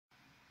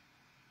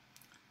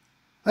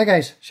Hi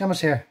guys,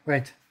 Seamus here.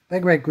 Right,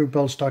 big rig group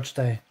build starts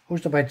today,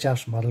 hosted by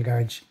Jeff's Model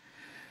Garage.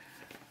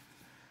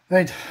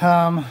 Right,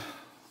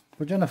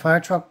 we're doing a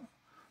fire truck,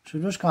 so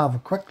we're just gonna have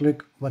a quick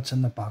look what's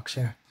in the box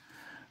here.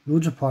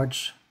 Loads of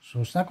parts, so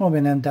it's not gonna be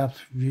an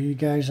in-depth view,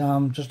 guys.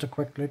 Just a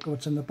quick look at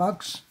what's in the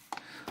box.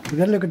 We're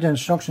gonna look at the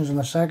instructions in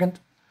a second.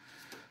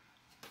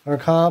 Our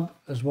cab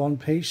is one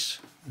piece.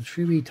 There's a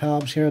few wee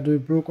tabs here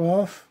that broke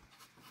off.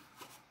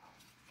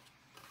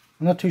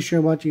 I'm not too sure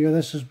what year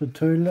this is, but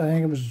tool. I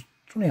think it's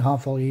only a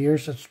handful of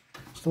years. It's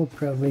still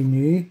pretty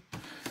new.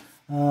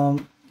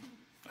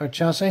 Our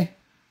chassis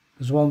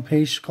is one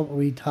piece, a couple of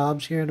wee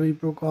tabs here that we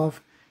broke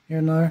off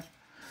here now.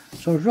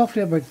 So it's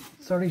roughly about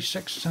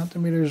 36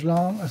 centimeters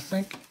long, I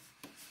think.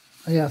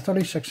 Yeah,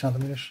 36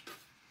 centimeters.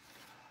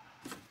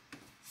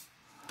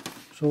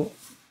 So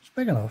it's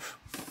big enough.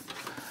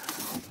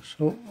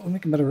 So we'll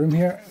make a bit of room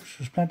here. So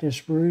there's plenty of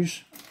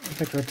sprues. I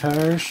picked our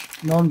tires,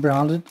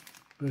 non-branded.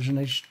 There's a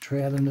nice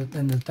tread in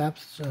the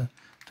depths,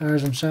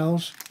 tires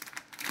themselves.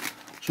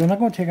 So we're not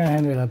going to take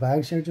anything out of the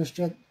bags here just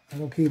yet. I'm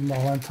going to keep them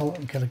all until I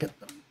get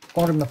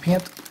order the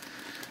paint.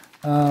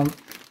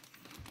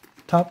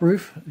 Top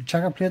roof,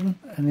 checker plating,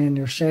 and then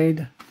your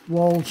side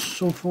walls,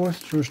 so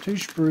forth. So there's two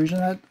sprues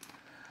in it.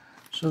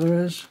 So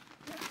there is.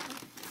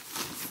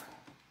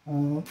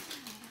 I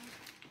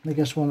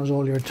guess one is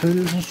all your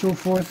tools and so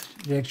forth.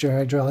 The extra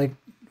hydraulic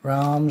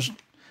rams,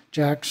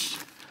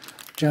 jacks,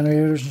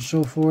 generators and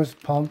so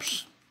forth,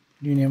 pumps,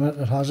 you name it,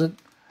 it has it.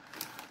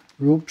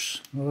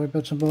 Ropes, other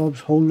bits and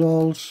bobs,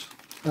 holdalls,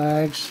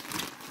 bags,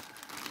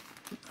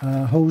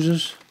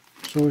 hoses.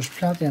 So there's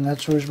plenty in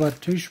that. So there's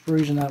about two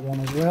sprues in that one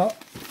as well.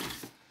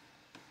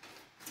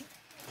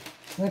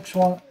 Next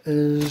one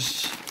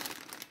is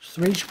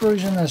three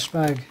sprues in this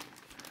bag.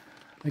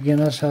 Again,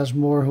 this has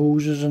more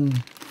hoses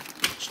and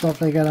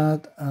stuff like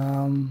that.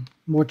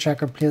 More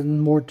checker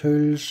plating, more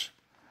tools,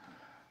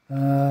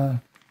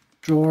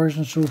 drawers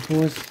and so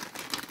forth.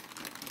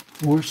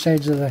 More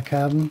sides of the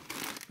cabin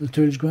the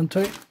tools go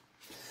into.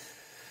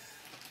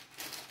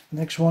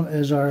 Next one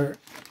is our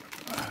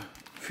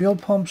fuel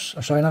pumps,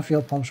 sorry, not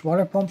fuel pumps,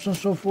 water pumps and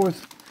so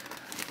forth.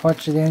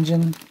 Parts of the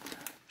engine.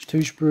 There's two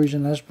sprues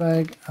in this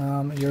bag.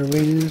 Your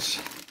wheels,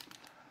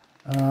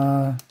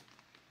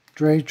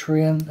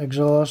 drivetrain,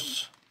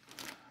 exhausts,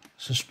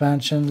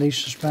 suspension, leaf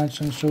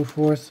suspension and so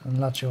forth, and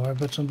lots of other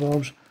bits and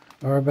bobs.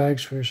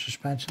 Airbags for your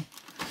suspension.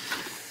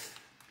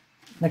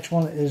 Next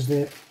one is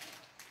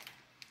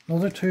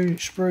another two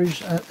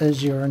sprues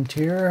is your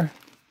interior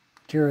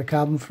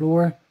cabin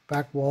floor,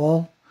 back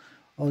wall,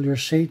 all your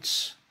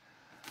seats,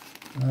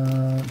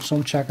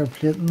 some checker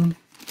plating.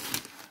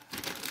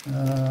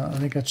 I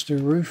think that's the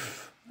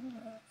roof.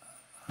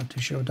 Not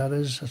too sure what that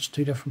is. That's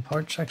two different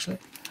parts actually.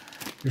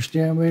 Your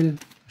steering wheel,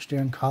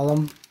 steering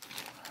column.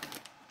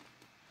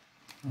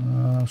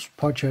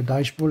 Parts of your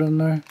dashboard in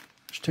there.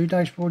 There's two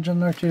dashboards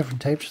in there, two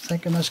different types I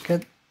think in this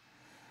kit.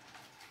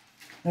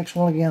 Next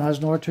one again has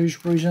another two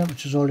sprues in it,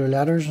 which is all your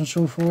letters and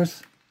so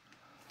forth.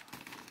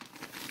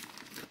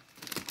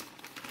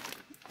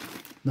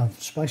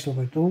 Nothing special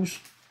about those.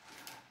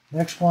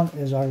 Next one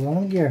is our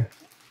running gear.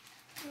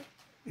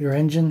 Your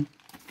engine,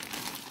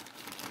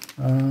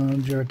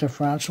 and your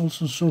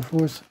differentials and so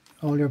forth.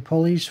 All your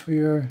pulleys for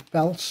your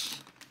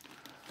belts,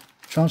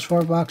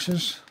 transfer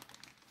boxes,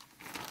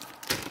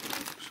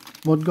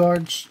 mud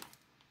guards.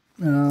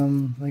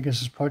 I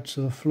guess it's parts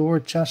of the floor,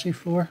 chassis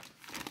floor.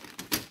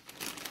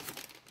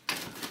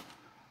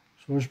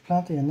 So there's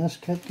plenty in this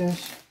kit,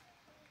 guys.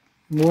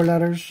 More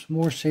letters,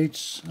 more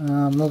seats,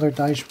 another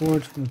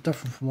dashboard,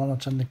 different from one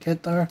that's in the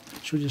kit there.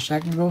 Showed you a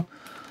second ago.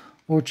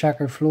 More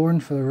checker flooring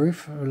for the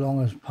roof, along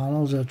with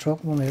panels of the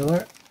truck, one or the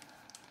other.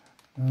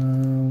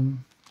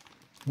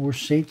 More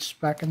seats,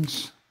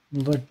 beckons,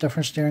 another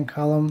different steering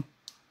column.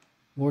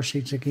 More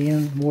seats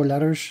again, more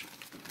letters.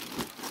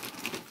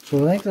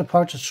 So I think the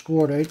parts that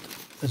scored out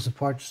is the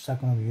parts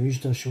that I'm going to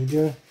use. I showed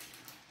you.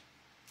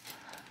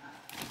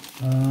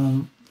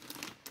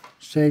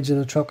 Sides of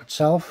the truck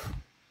itself.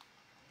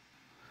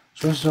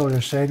 So this is all your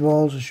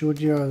sidewalls I showed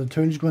you, the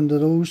tools go into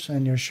those,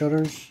 and your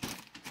shutters,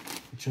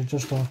 which are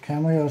just off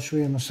camera. I'll show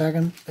you in a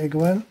second. They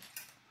go in.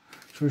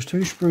 So there's two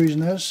sprues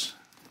in this,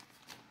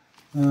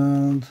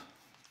 and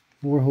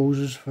more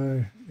hoses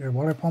for your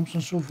water pumps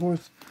and so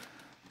forth.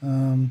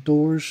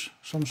 Doors,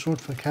 some sort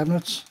for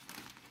cabinets.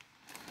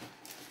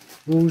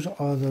 Those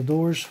are the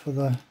doors for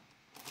the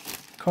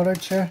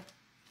cutouts here.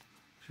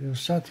 So you'll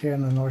sit here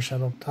and the north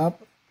side up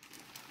top.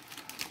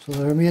 So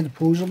they're made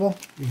posable.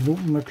 You can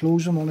open or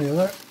close them on the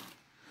other.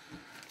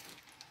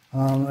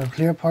 Our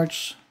clear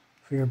parts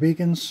for your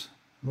beacons,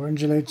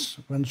 emergency lights,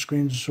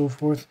 windscreens and so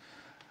forth.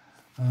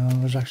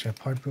 There's actually a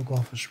part broke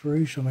off a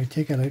sprue, so I might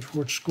take it out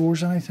before it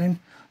scores anything.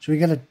 So we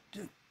get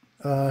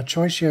a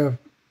choice here of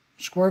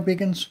square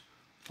beacons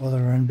or the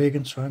round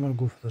beacons, so I'm going to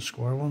go for the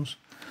square ones.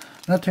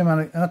 Not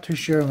too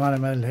sure how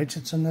many lights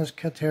it's in this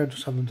kit here,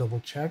 just have to double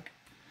check.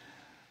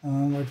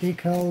 Our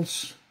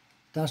decals,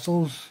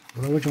 decals,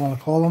 whatever you want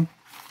to call them.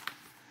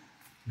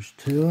 There's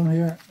two of them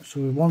here, so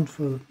we want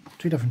for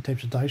two different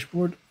types of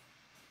dashboard.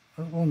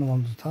 One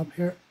at the top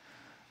here,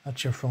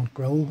 That's your front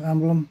grille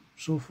emblem,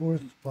 so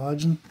forth,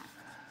 badging.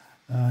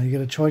 You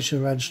get a choice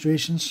of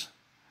registrations.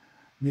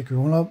 Make your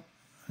own up.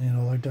 You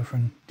know, like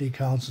different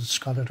decals that's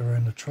scattered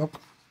around the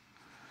truck.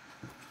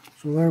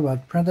 So they're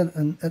what, printed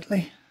in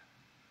Italy?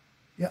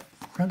 Yeah,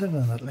 printed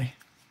in Italy.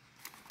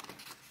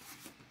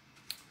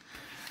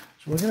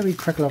 So we're going to be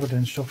quick look at the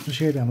instructions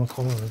here, then we'll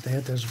call it a day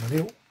at this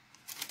video.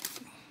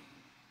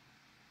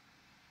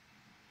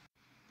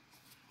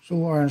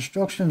 So our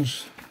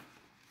instructions,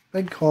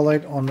 big call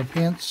out on the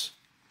paints.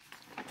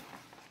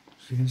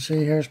 So you can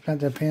see here's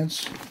plenty of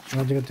paints. So you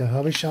have to get to the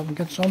hobby shop and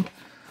get some.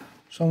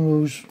 Some of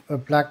those are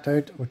blacked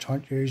out, which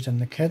aren't used in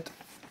the kit.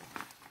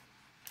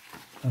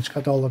 And it's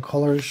got all the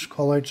colours,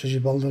 call outs as you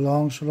build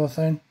along, sort of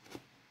thing.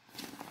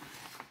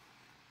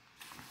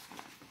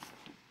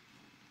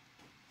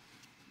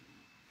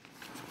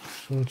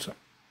 So it's a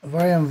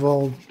very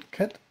involved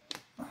kit.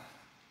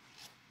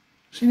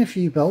 Seen a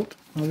few built,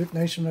 they look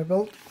nice when they're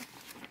built.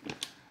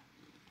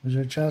 There's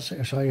your chassis,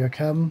 or sorry, your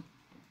cabin.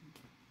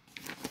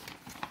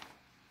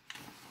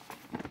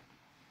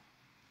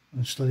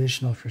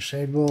 Installation of your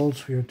sidewalls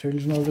for your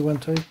tools and all to go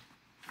into.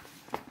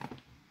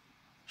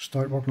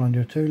 Start working on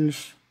your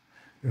tools,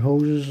 your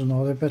hoses and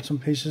other bits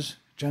and pieces,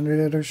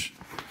 generators,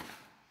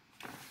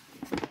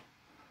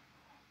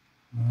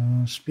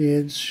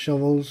 spades,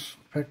 shovels,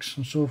 picks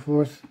and so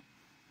forth.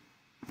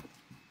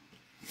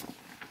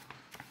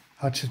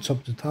 Hatchets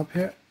up the top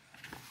here.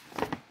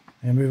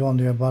 And move on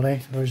to your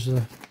body. There's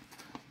the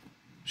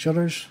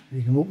shutters.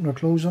 You can open or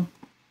close them,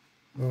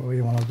 whatever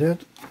you want to do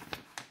it.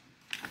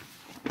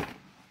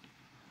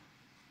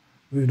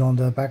 Moving on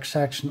to the back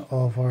section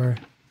of our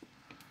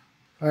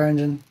fire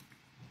engine.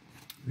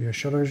 Your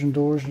shutters and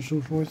doors and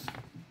so forth.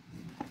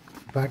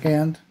 Back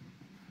end.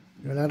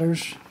 Your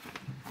ladders.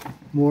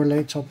 More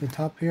lights up the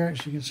top here,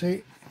 as you can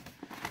see.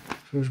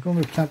 So there's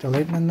going to be plenty of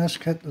lighting in this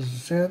kit, as I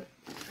said.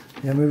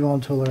 Yeah, move on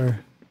to our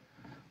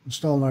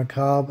installing our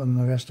cab and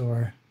the rest of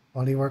our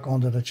bodywork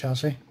onto the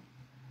chassis.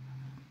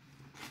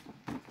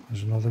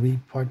 There's another wee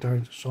part there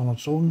that's on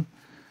its own.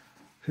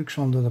 Hooks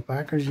onto the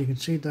back, as you can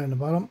see down the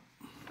bottom.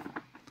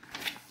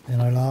 Then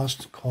our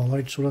last call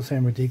out sort of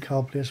thing with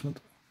decal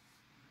placement.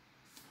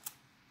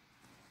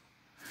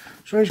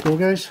 So there you go,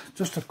 guys.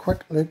 Just a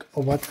quick look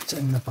at what's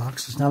in the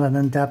box. It's not an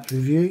in-depth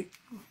review.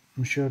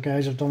 I'm sure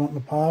guys have done it in the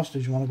past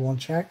if you want to go and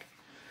check.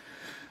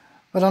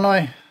 But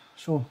anyway,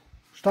 so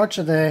starts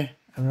today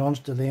and runs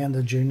to the end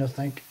of June, I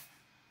think.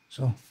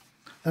 So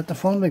let the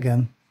fun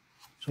begin.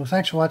 So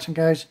thanks for watching,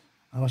 guys.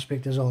 I will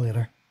speak to you all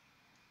later.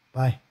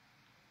 Bye.